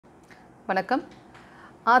வணக்கம்.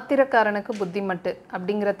 ஆத்திரக்காரனுக்கு புத்தி மட்டு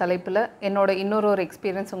அப்படிங்கிற தலைப்பில் என்னோட இன்னொரு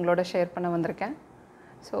எக்ஸ்பீரியன்ஸ் உங்களோட ஷேர் பண்ண வந்திருக்கேன்.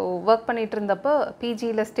 ஸோ ஒர்க் பண்ணிகிட்டு இருந்தப்போ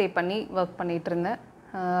பிஜியில் ஸ்டே பண்ணி ஒர்க் பண்ணிகிட்டு இருந்தேன்.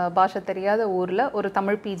 பாஷை தெரியாத ஊரில் ஒரு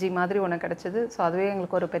தமிழ் பிஜி மாதிரி ஒன்று கிடச்சிது. ஸோ அதுவே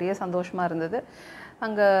எங்களுக்கு ஒரு பெரிய சந்தோஷமாக இருந்தது.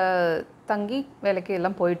 அங்கே தங்கி வேலைக்கு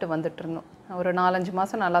எல்லாம் போயிட்டு வந்துட்டு இருந்தோம். ஒரு 4-5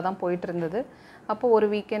 மாதம் நல்லா தான் போயிட்டு இருந்தது. அப்போது ஒரு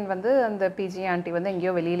வீக்கெண்ட் வந்து அந்த பிஜி ஆண்டி வந்து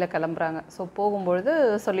எங்கேயோ வெளியில் கிளம்புறாங்க. ஸோ போகும்பொழுது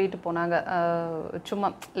சொல்லிட்டு போனாங்க, சும்மா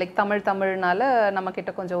லைக் தமிழ்னால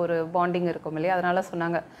நம்மக்கிட்ட கொஞ்சம் ஒரு பாண்டிங் இருக்கும் இல்லையா, அதனால்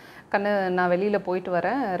சொன்னாங்க, கண்ணு நான் வெளியில் போயிட்டு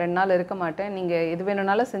வரேன், 2 நாள் இருக்க மாட்டேன், நீங்கள் எது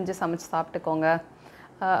வேணும்னாலும் செஞ்சு சமைச்சு சாப்பிட்டுக்கோங்க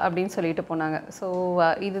அப்படின்னு சொல்லிட்டு போனாங்க. ஸோ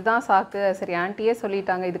இதுதான் சாக்கு, சரி ஆண்டியே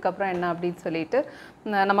சொல்லிட்டாங்க இதுக்கப்புறம் என்ன அப்படின்னு சொல்லிட்டு,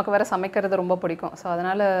 நமக்கு வேறு சமைக்கிறது ரொம்ப பிடிக்கும். ஸோ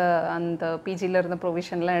அதனால் அந்த பிஜியில் இருந்த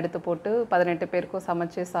ப்ரொவிஷன்லாம் எடுத்து போட்டு 18 பேருக்கும்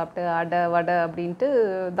சமைச்சு சாப்பிட்டு அடை வடை அப்படின்ட்டு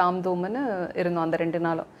தாம் தூம்னு இருந்தோம் அந்த 2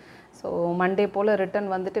 நாளும். ஸோ மண்டே போல்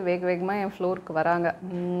ரிட்டன் வந்துட்டு வேகமாக என் ஃப்ளோருக்கு வராங்க.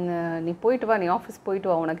 நீ போயிட்டு வா, நீ ஆஃபீஸ் போயிட்டு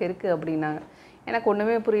வா, உனக்கு இருக்குது அப்படின்னாங்க. எனக்கு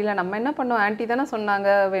ஒன்றுமே புரியல. நம்ம என்ன பண்ணோம், ஆண்டி தானே சொன்னாங்க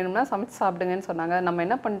வேணும்னா சமைச்சு சாப்பிடுங்கன்னு சொன்னாங்க, நம்ம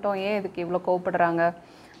என்ன பண்ணிட்டோம், ஏன் இதுக்கு இவ்வளோ கோவப்படுறாங்க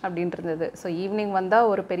அப்படின்ட்டு இருந்தது. ஸோ ஈவினிங் வந்தால்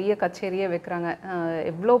ஒரு பெரிய கச்சேரியே வைக்கிறாங்க.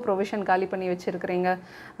 எவ்வளோ ப்ரொவிஷன் காலி பண்ணி வச்சுருக்கிறீங்க,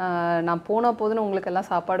 நான் போனால் போதுன்னு உங்களுக்கெல்லாம்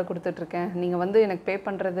சாப்பாடு கொடுத்துட்ருக்கேன், நீங்கள் வந்து எனக்கு பே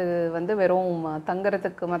பண்ணுறது வந்து வெறும்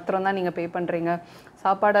தங்குறதுக்கு மாத்திரம் தான் நீங்கள் பே பண்ணுறீங்க,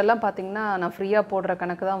 சாப்பாடெல்லாம் பார்த்திங்கன்னா நான் ஃப்ரீயாக போடுற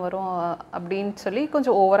கணக்கு தான் வரும் அப்படின்னு சொல்லி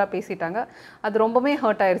கொஞ்சம் ஓவராக பேசிட்டாங்க. அது ரொம்பவே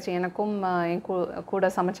ஹர்ட் ஆயிடுச்சு. எனக்கும் என்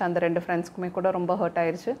கூட சமைச்ச அந்த 2 ஃப்ரெண்ட்ஸ்க்குமே கூட ரொம்ப ஹர்ட்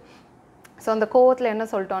ஆயிடுச்சு. ஸோ அந்த கோவத்தில் என்ன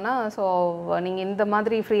சொல்லிட்டோன்னா, ஸோ நீங்கள் இந்த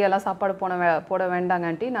மாதிரி ஃப்ரீயெல்லாம் சாப்பாடு போட வேண்டாங்க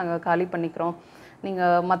ஆண்டி, நாங்கள் காலி பண்ணிக்கிறோம்,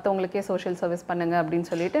 நீங்கள் மற்றவங்களுக்கே சோஷியல் சர்வீஸ் பண்ணுங்கள் அப்படின்னு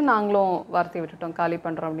சொல்லிட்டு நாங்களும் வார்த்தையை விட்டுட்டோம், காலி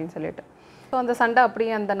பண்ணுறோம் அப்படின்னு சொல்லிட்டு. ஸோ அந்த சண்டை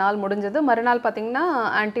அப்படியே அந்த நாள் முடிஞ்சது. மறுநாள் பார்த்திங்கன்னா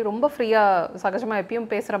ஆண்டி ரொம்ப ஃப்ரீயாக சகஜமாக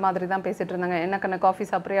எப்பயும் பேசுகிற மாதிரி தான் பேசிகிட்டு இருந்தாங்க. என்ன கண்ணு காஃபி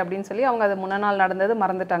சாப்பிட்றே அப்படின்னு சொல்லி அவங்க அது முன்ன நாள் நடந்தது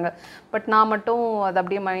மறந்துட்டாங்க. பட் நான் மட்டும் அதை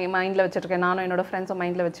அப்படியே மைண்டில் வச்சுருக்கேன். நானும் என்னோடய ஃப்ரெண்ட்ஸும்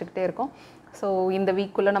மைண்டில் வச்சுக்கிட்டே இருக்கோம். ஸோ இந்த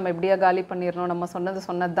வீக்குள்ளே நம்ம எப்படியா காலி பண்ணிடணும், நம்ம சொன்னது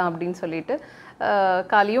தான் அப்படின்னு சொல்லிட்டு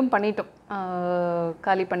காலியும் பண்ணிட்டோம்.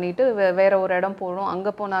 காலி பண்ணிவிட்டு வேறு ஒரு இடம் போகணும்.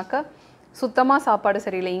 அங்கே போனாக்கா சுத்தமாக சாப்பாடு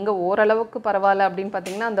சரியில்லை. இங்கே ஓரளவுக்கு பரவாயில்ல அப்படின்னு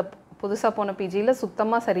பார்த்திங்கன்னா, அந்த புதுசாக போன பிஜியில்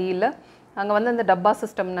சுத்தமாக சரியில்லை. அங்கே வந்து அந்த டப்பா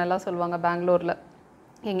சிஸ்டம்னெல்லாம் சொல்லுவாங்க பெங்களூரில்,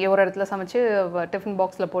 எங்கேயோ ஒரு இடத்துல சமைச்சு டிஃபன்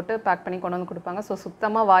பாக்ஸில் போட்டு பேக் பண்ணி கொண்டு வந்து கொடுப்பாங்க. ஸோ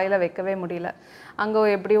சுத்தமாக வாயில் வைக்கவே முடியல. அங்கே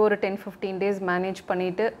எப்படியோ ஒரு 10-15 டேஸ் மேனேஜ்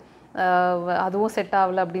பண்ணிவிட்டு அதுவும் செட்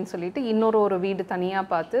ஆகலை அப்படின்னு சொல்லிட்டு இன்னொரு வீடு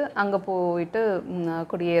தனியாக பார்த்து அங்கே போயிட்டு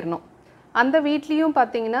குடியேறணும். அந்த வீட்லேயும்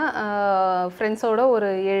பார்த்திங்கன்னா ஃப்ரெண்ட்ஸோட ஒரு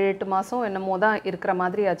 7-8 மாதம் என்னமோ தான் இருக்கிற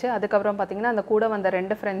மாதிரி ஆச்சு. அதுக்கப்புறம் பார்த்திங்கன்னா அந்த கூட வந்த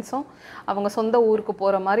 2 ஃப்ரெண்ட்ஸும் அவங்க சொந்த ஊருக்கு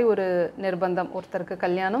போகிற மாதிரி ஒரு நிர்பந்தம், ஒருத்தருக்கு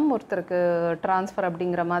கல்யாணம், ஒருத்தருக்கு ட்ரான்ஸ்ஃபர்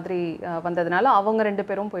அப்படிங்கிற மாதிரி வந்ததுனால அவங்க 2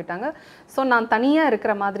 பேரும் போயிட்டாங்க. ஸோ நான் தனியாக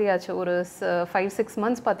இருக்கிற மாதிரி ஆச்சு. ஒரு 5-6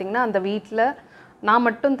 மந்த்ஸ் பார்த்திங்கன்னா அந்த வீட்டில் நான்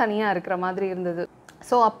மட்டும் தனியாக இருக்கிற மாதிரி இருந்தது.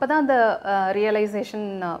 ஸோ அப்போ தான் அந்த ரியலைசேஷன்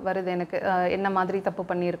வருது எனக்கு, என்ன மாதிரி தப்பு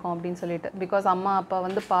பண்ணியிருக்கோம் அப்படின்னு சொல்லிட்டு. பிகாஸ் அம்மா அப்பா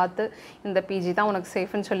வந்து பார்த்து இந்த பிஜி தான் உனக்கு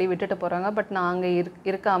சேஃப்னு சொல்லி விட்டுட்டு போகிறாங்க. பட் நான் அங்கே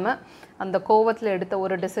இருக்காமல் அந்த கோவத்தில் எடுத்த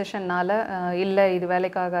ஒரு டிசிஷன்னால், இல்லை இது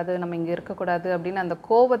வேலைக்காகாது, நம்ம இங்கே இருக்கக்கூடாது அப்படின்னு அந்த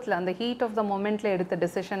கோவத்தில் அந்த ஹீட் ஆஃப் த மொமெண்ட்டில் எடுத்த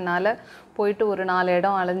டிசிஷன்னால் போயிட்டு ஒரு 4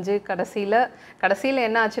 இடம் அலைஞ்சு கடைசியில்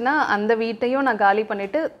என்ன ஆச்சுன்னா, அந்த வீட்டையும் நான் காலி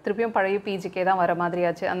பண்ணிவிட்டு திருப்பியும் பழைய பிஜிக்கே தான் வர மாதிரி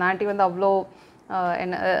ஆச்சு. அந்த ஆண்டி வந்து அவ்வளோ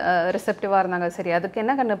என்ன ரிசெப்டிவாக இருந்தாங்க. சரி அதுக்கு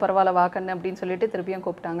என்ன கண்ணு, பரவாயில்ல வா கண்ணு அப்படின்னு சொல்லிட்டு திருப்பியும்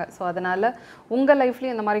கூப்பிட்டாங்க. ஸோ அதனால் உங்கள்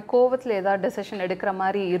லைஃப்லேயும் இந்த மாதிரி கோவத்தில் ஏதாவது டெசிஷன் எடுக்கிற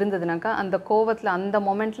மாதிரி இருந்ததுனாக்கா, அந்த கோவத்தில் அந்த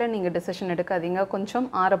மொமெண்ட்டில் நீங்கள் டெசிஷன் எடுக்காதீங்க. கொஞ்சம்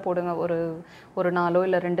ஆற போடுங்க. ஒரு நாளோ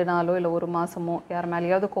இல்லை 2 நாளோ இல்லை 1 மாதமோ யார்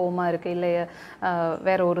மேலேயாவது கோவமாக இருக்குது, இல்லை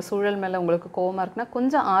வேறு ஒரு சூழல் மேலே உங்களுக்கு கோவமாக இருக்குன்னா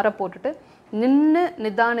கொஞ்சம் ஆற போட்டுட்டு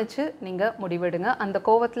நிதானிச்சு நீங்கள் முடிவெடுங்க. அந்த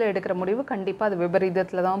கோவத்தில் எடுக்கிற முடிவு கண்டிப்பாக அது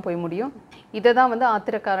விபரீதத்தில் தான் போய் முடியும். இதை தான் வந்து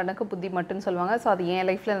ஆத்திரக்காரனுக்கு புத்தி மட்டுன்னு சொல்லுவாங்க. ஸோ அது என்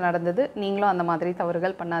லைஃப்பில் நடந்தது. நீங்களும் அந்த மாதிரி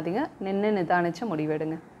தவறுகள் பண்ணாதீங்க. நிதானிச்சு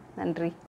முடிவெடுங்க. நன்றி.